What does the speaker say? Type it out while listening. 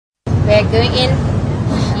We're going in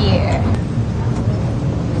here.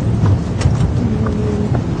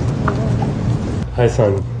 Hi,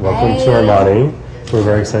 son. Welcome to Armani. We're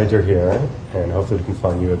very excited you're here, and hopefully we can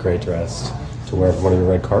find you a great dress to wear for one of your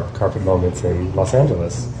red carpet moments in Los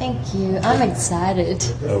Angeles. Thank you. I'm excited.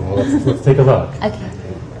 Well, let's take a look. Okay.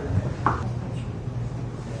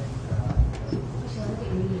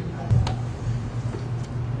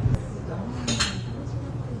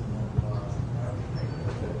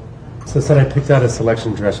 So I said I picked out a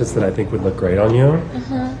selection of dresses that I think would look great on you.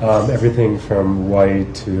 Everything from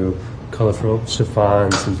white to colorful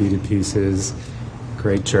chiffon, some beaded pieces,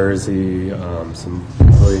 great jersey, some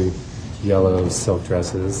really yellow silk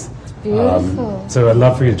dresses. Beautiful. So I'd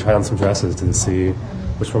love for you to try on some dresses to see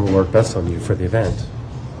which one will work best on you for the event.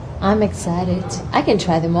 I'm excited. I can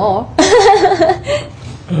try them all.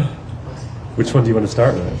 Which one do you want to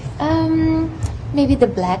start with? Maybe the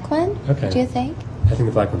black one. Okay. What do you think? I think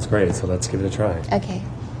the black one's great, so let's give it a try. Okay.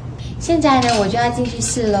 现在呢，我就要进去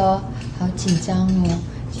试咯，好紧张哦。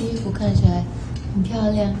这衣服看起来很漂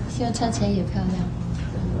亮，希望穿起来也漂亮。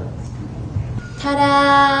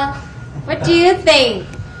Ta-da! What do you think?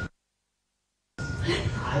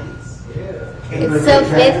 It's so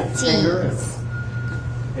 50s.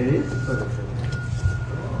 It is perfect.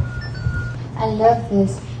 I love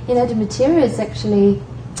this. You know, the material is actually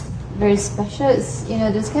very special. It's, you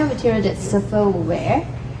know, this kind of material that Sappho will wear.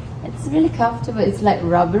 It's really comfortable. It's like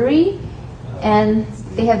rubbery, and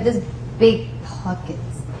they have this big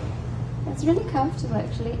pockets. It's really comfortable,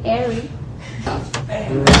 actually, airy.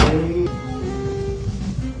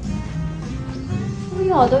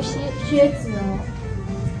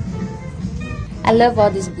 I love all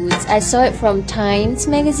these boots. I saw it from Times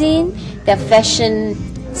magazine, their fashion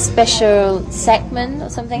special segment or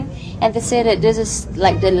something, and they said that this is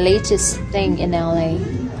like the latest thing in LA.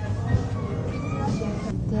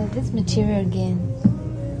 Yeah, this material again.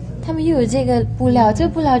 他们又有这个布料，这个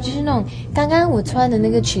布料就是那种刚刚我穿的那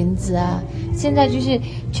个裙子啊，现在就是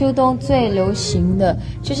秋冬最流行的，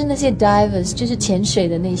就是那些 divers， 就是潜水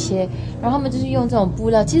的那些，然后他们就是用这种布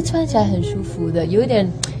料，其实穿起来很舒服的，有一点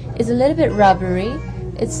 ，it's a little bit rubbery.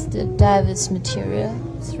 It's the divers material.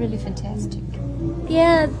 It's really fantastic.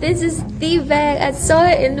 Yeah, this is the bag. I saw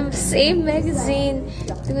it in the same magazine.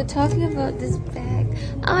 They were talking about this bag.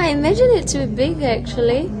 Oh, I imagine it to be big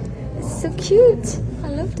actually. It's so cute. I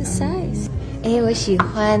love the size. 哎，我喜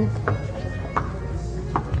欢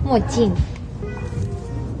墨镜。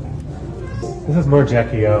This is more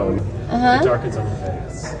Jackie O. Uh-huh. It darkens on your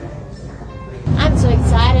face. I'm so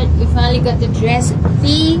excited. We finally got the dress.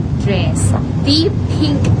 The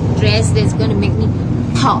pink dress that's going to make me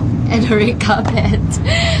pop at the red carpet.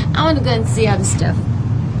 I want to go and see other stuff.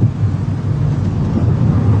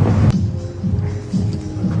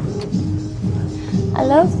 I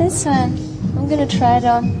love this one. I'm gonna try it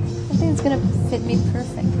on. I think it's gonna fit me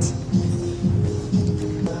perfect.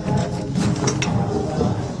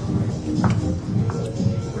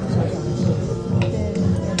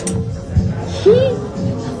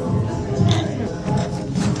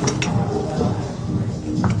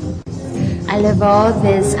 I love all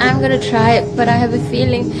this. I'm gonna try it, but I have a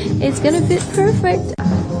feeling it's gonna fit perfect.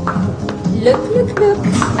 Look, look, look.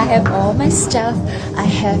 I have all my stuff. I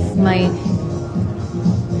have my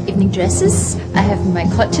evening dresses. I have my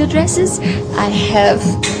cocktail dresses. I have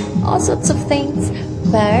all sorts of things.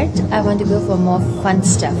 But I want to go for more fun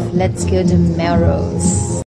stuff. Let's go to Melrose.